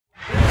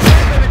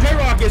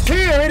J-Rocc is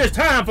here. It is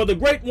time for the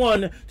great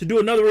one to do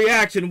another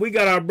reaction. We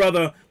got our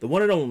brother, the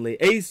one and only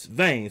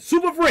Acevane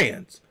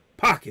SuperFriends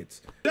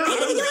Pockets. Hey, nigga,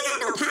 you ain't got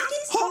no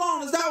pockets? Hold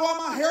on, is that why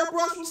my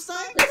hairbrush was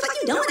stank? What the fuck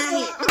you doing out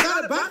here? I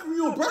got it back from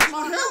you and brushed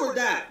my hair with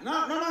that.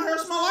 Now my hair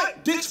smell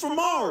like dicks from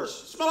Mars.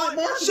 Smell like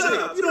Martian Shut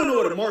dick. up. You don't know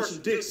what a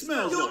Martian dick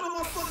smells You like. don't know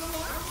my fucking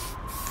life.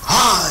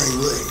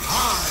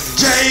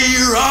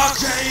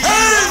 J-Rocc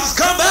has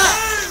come back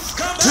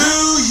to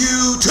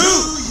you.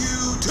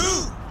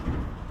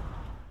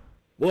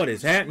 What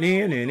is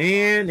happening and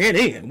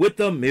in with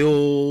the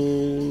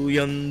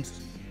millions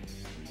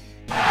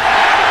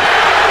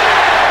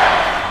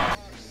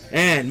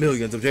and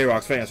millions of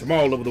J-Rocc's fans from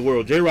all over the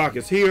world? J-Rocc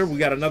is here. We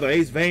got another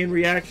Acevane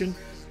reaction.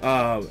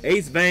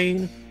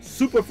 Acevane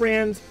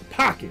SuperFriends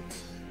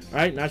Pockets. All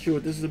right, not sure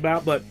what this is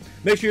about, but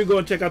make sure you go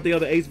and check out the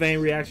other Acevane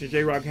reactions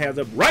J-Rocc has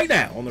up right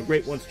now on the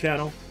Great Ones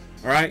channel.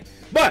 All right,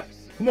 but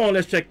come on,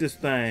 let's check this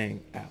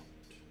thing out.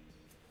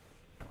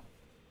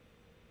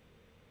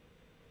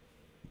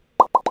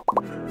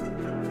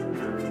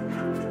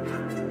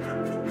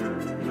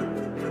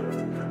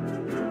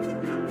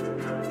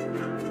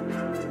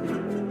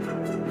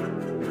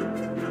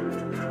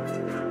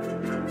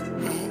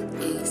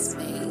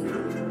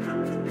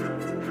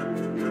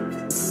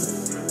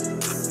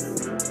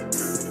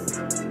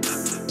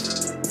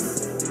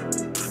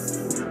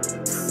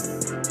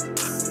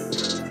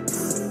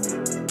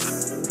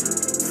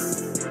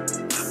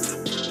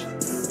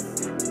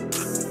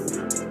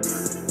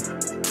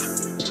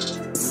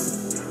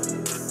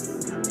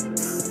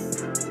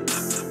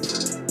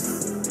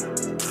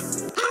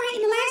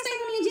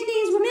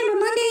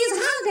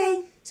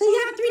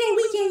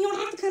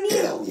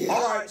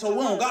 Alright, so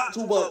we don't got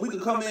to, but we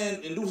could come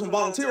in and do some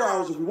volunteer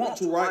hours if we want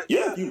to, right?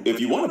 Yeah, if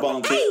you want to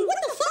volunteer. Hey, what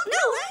the fuck? No,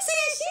 I ain't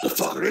saying shit. The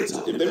fuck are they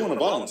talking? If they want to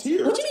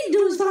volunteer. What you need to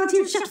do is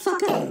volunteer to shut the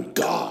fuck up. Oh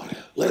God,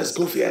 let us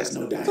goofy ass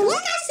know that. So like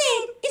I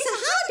said, it's a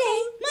holiday,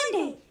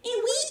 Monday,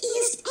 and we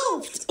is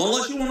off.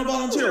 Unless you want to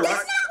volunteer, That's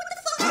right? not what the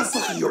fuck I I'm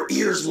said. fucking your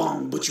ears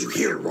long, but you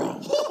hear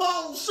wrong.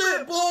 Oh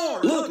shit, boy.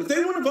 Look, if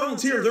they want to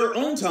volunteer their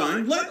own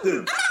time, let them.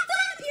 I'm not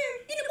flying up here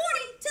in the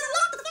morning to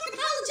unlock the fucking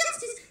Hall of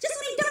Justice just so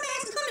these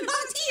dumbasses can come and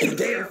volunteer. And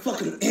they are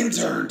fucking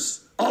interns.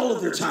 All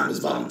of their time is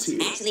volunteer.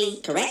 Actually,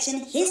 correction,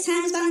 his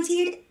time is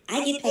volunteered.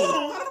 I get paid. Hold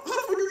on, how the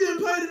fuck you getting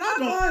paid and I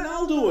don't? Fine,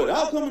 I'll do it.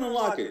 I'll come in and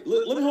lock it.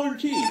 Let me hold your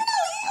keys. No, you ain't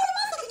holding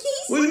my fucking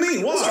keys. What do you mean?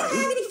 You don't Why? have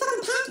any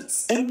fucking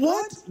pockets. And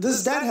what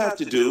does that have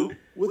to do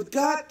with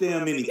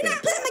goddamn anything? You're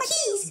not putting my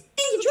keys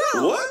in your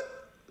drawer.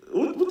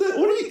 What?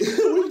 What are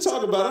you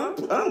talking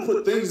about? I don't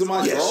put things in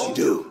my Yes, drawer. you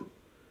do.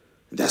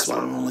 And that's why I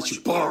don't let you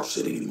borrow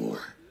shit anymore.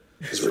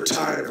 Because we're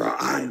tired of our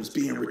items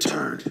being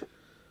returned.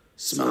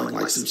 Smelling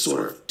like some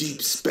sort of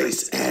deep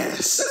space ass.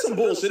 That's some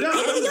bullshit. Hey,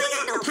 nigga, you ain't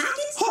got no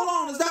pockets? Hold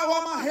on, is that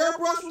why my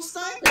hairbrush was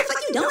stank? What the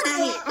fuck you doing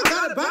out here? I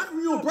got it back from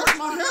you and brushed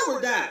my hair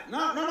with that.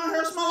 Now my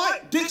hair smell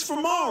like dicks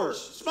from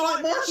Mars. Smell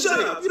like Martian Shut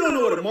dick. up. You don't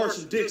know what a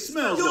Martian dick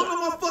smells You don't like.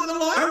 know my fucking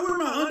life. I wear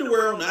my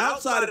underwear on the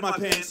outside of my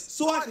pants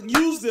so I can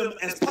use them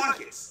as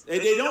pockets.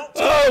 And they don't.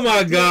 Oh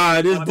my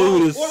God, this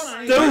dude is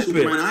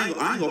stupid. Man, I ain't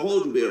gonna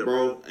hold you there,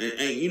 bro.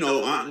 And you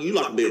know, you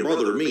like to be a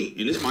brother to me,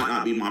 and this might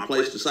not be my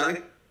place to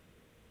say.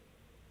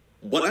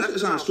 But that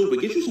sounds stupid.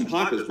 Get you some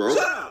pockets, bro.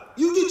 Shut up.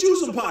 You get you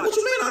some pockets. What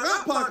you mean? I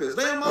got pockets.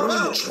 They in my I don't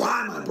even belt.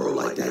 try my bro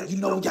like that. You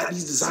know we got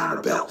these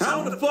designer belts.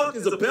 How the fuck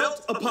is a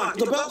belt a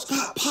pocket? The belts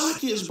got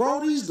pockets,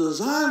 bro. These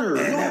designers.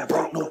 Man, that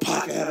broke no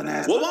pocket having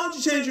ass. Well, why don't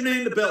you change your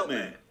name to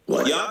Beltman?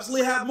 What? You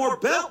obviously have more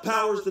belt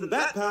powers than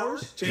bat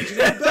powers. Change your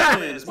name to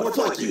Beltman. It's more Well,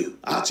 fuck fuck you.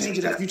 I'll change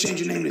it after you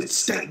change your name to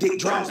Stank Dick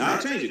Draws.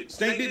 I'll change it.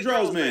 Stank Dick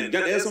Draws Man.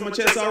 Got the S on my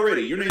chest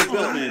already. Your name's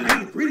Beltman I now.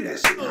 ain't agree to that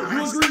shit.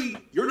 You agree?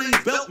 Your name's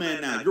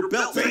Beltman now. You're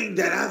Beltman. Saying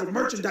that I have a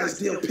merchandise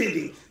deal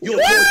pending. You'll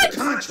avoid the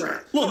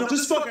contract. Look,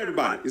 just fuck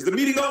everybody. Is the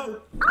meeting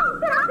over? Oh,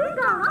 shit, I've been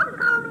gone. I was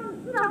calling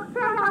in, tell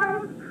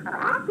y'all that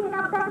I can't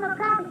have backing up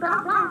traffic, but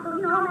I'm blind, so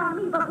you know I'm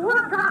at me, but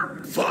what's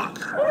God? Fuck.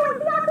 Anyway,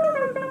 see, I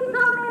think they think he's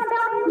all man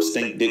about him.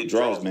 Stink Dick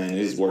Draws Man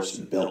is worse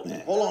than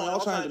Beltman. Hold on, y'all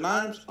change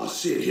your names? Oh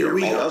shit, here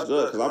we Oh, go. that's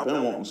good, because I've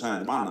been wanting to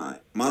change my name.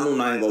 My new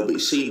name gonna be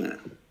Seaman.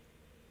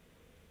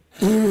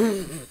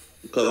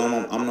 Because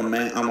I'm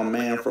a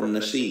man from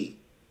the sea.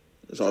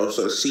 So it's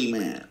a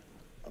Seaman.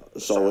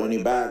 So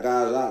any bad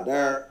guys out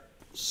there,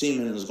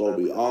 Seaman is gonna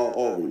be all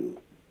over you.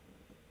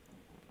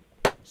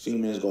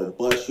 Seaman is gonna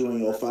bust you in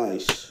your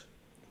face.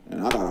 And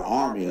I got an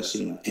army of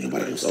seamen. Ain't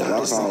nobody gonna So stop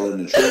that's this. all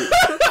in the truth.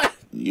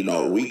 You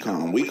know, we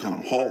come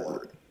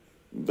hard.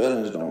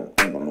 Villains ain't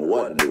gonna know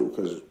what to do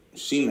because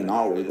semen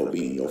always gonna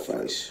be in your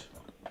face.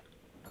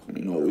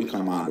 You know, we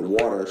come out of the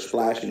water,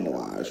 splashing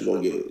your eyes, you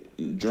gonna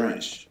get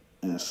drenched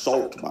and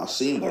soaked by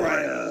semen. All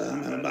right,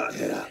 I'm about to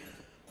head out.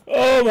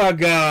 Oh my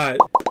God.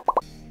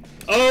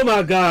 Oh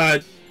my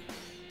God.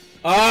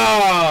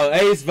 Oh,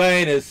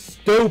 Acevane is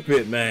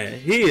stupid, man.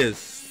 He is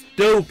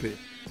stupid.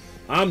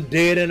 I'm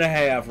dead in a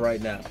half right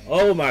now.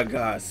 Oh my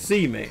God,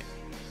 C-Man.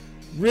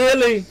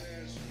 Really?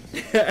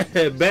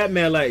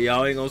 Batman like,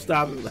 y'all ain't gonna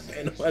stop him. Like,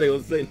 ain't nobody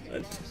gonna say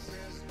nothing.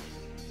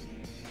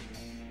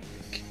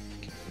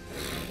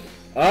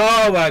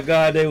 Oh my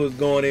God, they was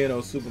going in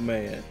on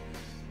Superman.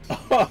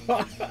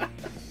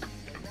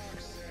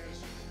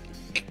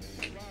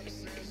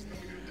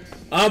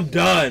 I'm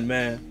done,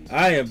 man.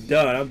 I am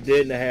done. I'm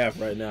dead in the half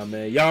right now,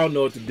 man. Y'all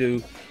know what to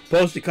do.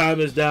 Post your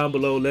comments down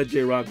below. Let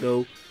J-Rocc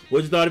know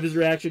what you thought of his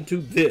reaction to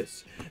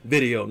this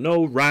video.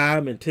 No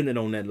rhyme intended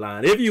on that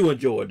line. If you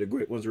enjoyed the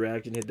Great One's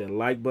reaction, hit that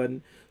like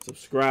button,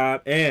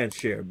 subscribe, and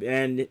share.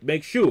 And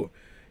make sure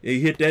you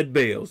hit that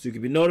bell so you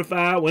can be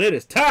notified when it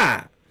is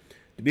time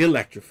to be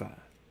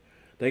electrified.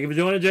 Thank you for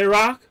joining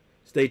J-Rocc.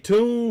 Stay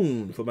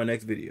tuned for my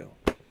next video.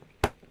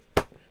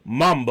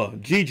 Mamba,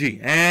 Gigi,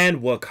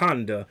 and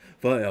Wakanda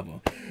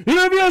forever.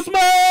 If you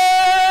smell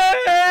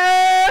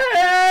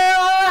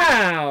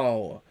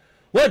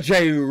what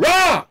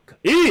J-Rocc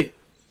is.